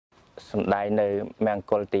សំដែងនៅមង្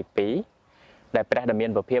គលទី2ដែលព្រះដែលមា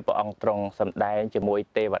នពភាព្រះអង្គទ្រង់សំដែងជាមួយ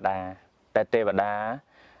ទេវតាតែទេវតា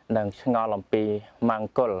នឹងឆ្ងល់អំពីមង្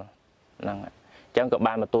គលហ្នឹងអញ្ចឹងក៏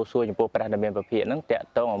បានមកទូសួរចំពោះព្រះដែលមានពភាហ្នឹងតាក់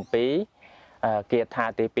ទងអំពីគាថា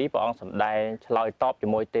ទី2ព្រះអង្គសំដែងឆ្លើយតបជា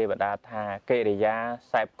មួយទេវតាថាកិរិយា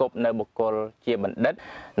សែបគប់នៅបុគ្គលជាបណ្ឌិត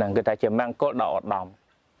ហ្នឹងគឺថាជាមង្គលដ៏ឧត្តម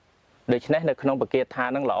ដូច្នេះនៅក្នុងបគាថា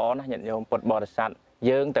ហ្នឹងល្អណាស់ញាតិញោមពុទ្ធបរិស័ទ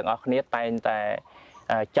យើងទាំងអស់គ្នាតែងតែ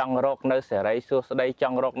ចង់រកនៅសេរីសួស្តីច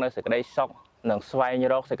ង់រកនៅសេចក្តីសុខនិងស្វែង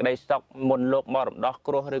រកសេចក្តីសុខមុនលោកមករំដោះ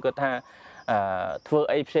គ្រោះឬក៏ថាធ្វើ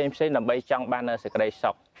អីផ្សេងដើម្បីចង់បាននៅសេចក្តី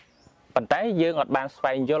សុខប៉ុន្តែយើងអត់បានស្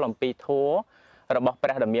វែងយល់អំពីធម៌របស់ព្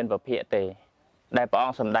រះដែលមានពភាទេដែលព្រះអ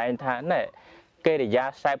ង្គសម្ដែងថាណែកិរិយា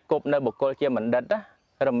សែបគប់នៅបុគ្គលជាបណ្ឌិត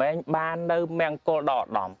រមែងបាននៅមង្គលដ៏ឧត្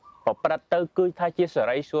តមប្រព្រឹត្តទៅគឺថាជាសេ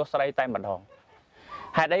រីសួស្តីតែម្ដង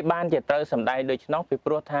ហេតុអីបានជាត្រូវសម្ដែងដូច្នោះពី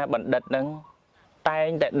ព្រោះថាបណ្ឌិតនឹងតែង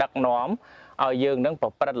តែដឹកនាំឲ្យយើងនឹងប្រ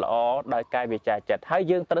ព្រឹត្តល្អដោយកាយវាចាចិត្តហើយ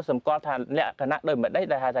យើងត្រូវសម្គាល់ថាលក្ខណៈដោយមិនដែ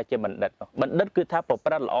លហៅថាជាបណ្ឌិតបណ្ឌិតគឺថាប្រ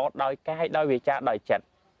ព្រឹត្តល្អដោយកាយដោយវាចាដោយចិត្ត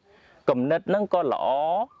គំនិតនឹងក៏ល្អ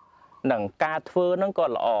និងការធ្វើនឹងក៏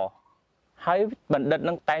ល្អហើយបណ្ឌិត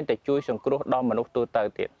នឹងតែងតែជួយសង្គ្រោះដល់មនុស្សទូទៅ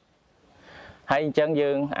ទៀតហើយអញ្ចឹង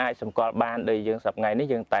យើងអាចសម្គាល់បានដោយយើងសប្តាហ៍នេះ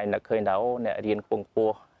យើងតែងតែឃើញថាអូអ្នករៀនពង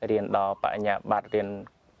ពោះរៀនដល់បញ្ញាបត្ររៀន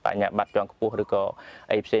បញ្ញាបត្រជាន់ខ្ពស់ឬក៏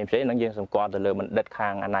អីផ្សេងនឹងយើងសម្គាល់ទៅលើបណ្ឌិតខា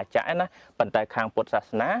ងអាណាចក្រណាប៉ុន្តែខាងពុទ្ធសាស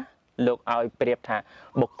នាលោកឲ្យប្រៀបថា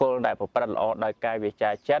បុគ្គលដែលប្រព្រឹត្តល្អដោយកាយវាចា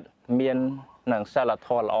ចិត្តមាននឹងសិលធ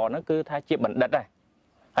ម៌ល្អហ្នឹងគឺថាជាបណ្ឌិតដែរ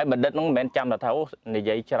ហើយបណ្ឌិតហ្នឹងមិនមែនចាំតែថាអូនិ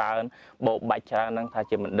យាយច្រើនបោកបាច់ច្រើនហ្នឹងថា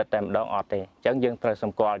ជាបណ្ឌិតតែម្ដងអត់ទេអញ្ចឹងយើងត្រូវស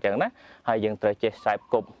ម្គាល់អញ្ចឹងណាហើយយើងត្រូវចេះខ្សែ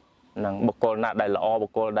គប់នឹងបុគ្គលណាដែលល្អបុ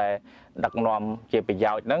គ្គលដែលដឹកនាំជាប្រ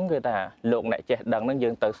យោជន៍ហ្នឹងគឺថាលោកអ្នកចេះដឹងហ្នឹងយើ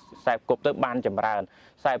ងទៅខ្សែគប់ទៅបានចម្រើន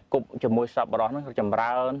ខ្សែគប់ជាមួយសប្បុរសហ្នឹងចម្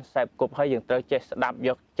រើនខ្សែគប់ហើយយើងត្រូវចេះស្ដាប់យ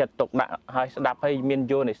កចិត្តទុកដាក់ហើយស្ដាប់ហើយមាន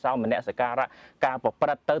យោនិសោមនសិការៈការប្រព្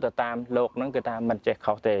រឹត្តទៅតាមលោកហ្នឹងគឺថាមិនចេះ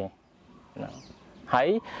ខុសទេហ្នឹងហើយ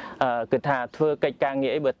គឺថាធ្វើកិច្ចការងា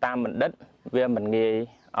រអីបើតាមបណ្ឌិតវាមិនងាយ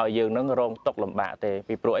ឲ្យយើងនឹងរងទុក្ខលំបាកទេ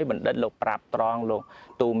ពីព្រោះអីបណ្ឌិតលោកប្រាប់ត្រង់លោក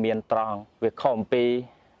ទូមានត្រង់វាខុសអំពី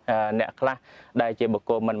អ្នកខ្លះដែលជាបុគ្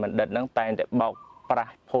គលមិនបណ្ឌិតហ្នឹងតែងតែបោកប្រា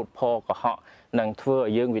ស់ផូតផរកុហកនឹងធ្វើឲ្យ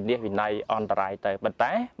យើងវិនិច្ឆ័យវិន័យអន្តរាយទៅប៉ុន្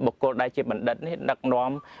តែបុគ្គលដែលជាបណ្ឌិតនេះដឹក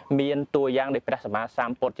នាំមានតួយ៉ាងដូចព្រះសម្មាស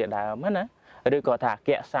ម្ពុទ្ធជាដើមណាឬក៏ថាអគ្គ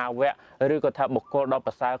សាវកឬក៏ថាបុគ្គលដ៏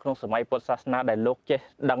ប្រសើរក្នុងសម័យពុទ្ធសាសនាដែលលោកចេះ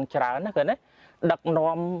ដឹងច្រើនណាគឺណាដឹក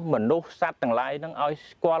នាំមនុស្សសត្វទាំងឡាយនឹងឲ្យ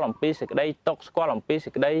ស្គាល់អំពីសេចក្តីទុក្ខស្គាល់អំពីសេ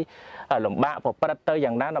ចក្តីលំបាកប្រព្រឹត្តទៅ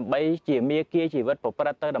យ៉ាងណាដើម្បីជាមាគ៌ាជីវិតប្រព្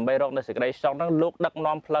រឹត្តទៅដើម្បីរកនូវសេចក្តីសុខនឹងលោកដឹក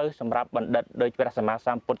នាំផ្លូវសម្រាប់បណ្ឌិតដោយព្រះសម្មាស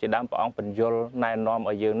ម្ពុទ្ធជាដើមព្រះអង្គបញ្យលណែនាំ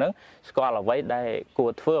ឲ្យយើងនឹងស្គាល់អ្វីដែលគួ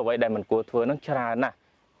រធ្វើអ្វីដែលមិនគួរធ្វើនឹងច្រើនណាស់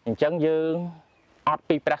អញ្ចឹងយើងអត់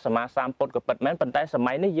ពីព្រះសម្មាសម្ពុទ្ធក៏ពិតមែនប៉ុន្តែស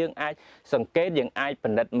ម័យនេះយើងអាចសង្កេតយើងអាចពិ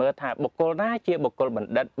និត្យមើលថាបុគ្គលណាជាបុគ្គលប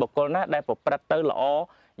ណ្ឌិតបុគ្គលណាដែលប្រព្រឹត្តទៅល្អ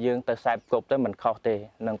យើងទៅខ្សែគប់ទៅមិនខុសទេ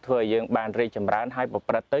នឹងធ្វើឲ្យយើងបានរីកចម្រើនហើយប្រ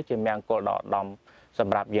ព្រឹត្តទៅជាមង្គលដ៏ឧត្តមស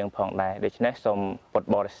ម្រាប់យើងផងដែរដូច្នេះសូមពុទ្ធ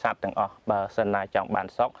បរិស័ទទាំងអស់បើសិនណាចង់បាន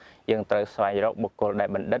សុខយើងត្រូវស្វែងរកបុគ្គលដែល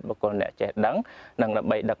បណ្ឌិតបុគ្គលអ្នកចេះដឹងនិងដើម្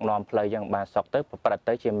បីដឹកនាំផ្លូវយើងបានសុខទៅប្រព្រឹត្ត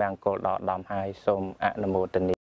ទៅជាមង្គលដ៏ឧត្តមហើយសូមអនុមោទនា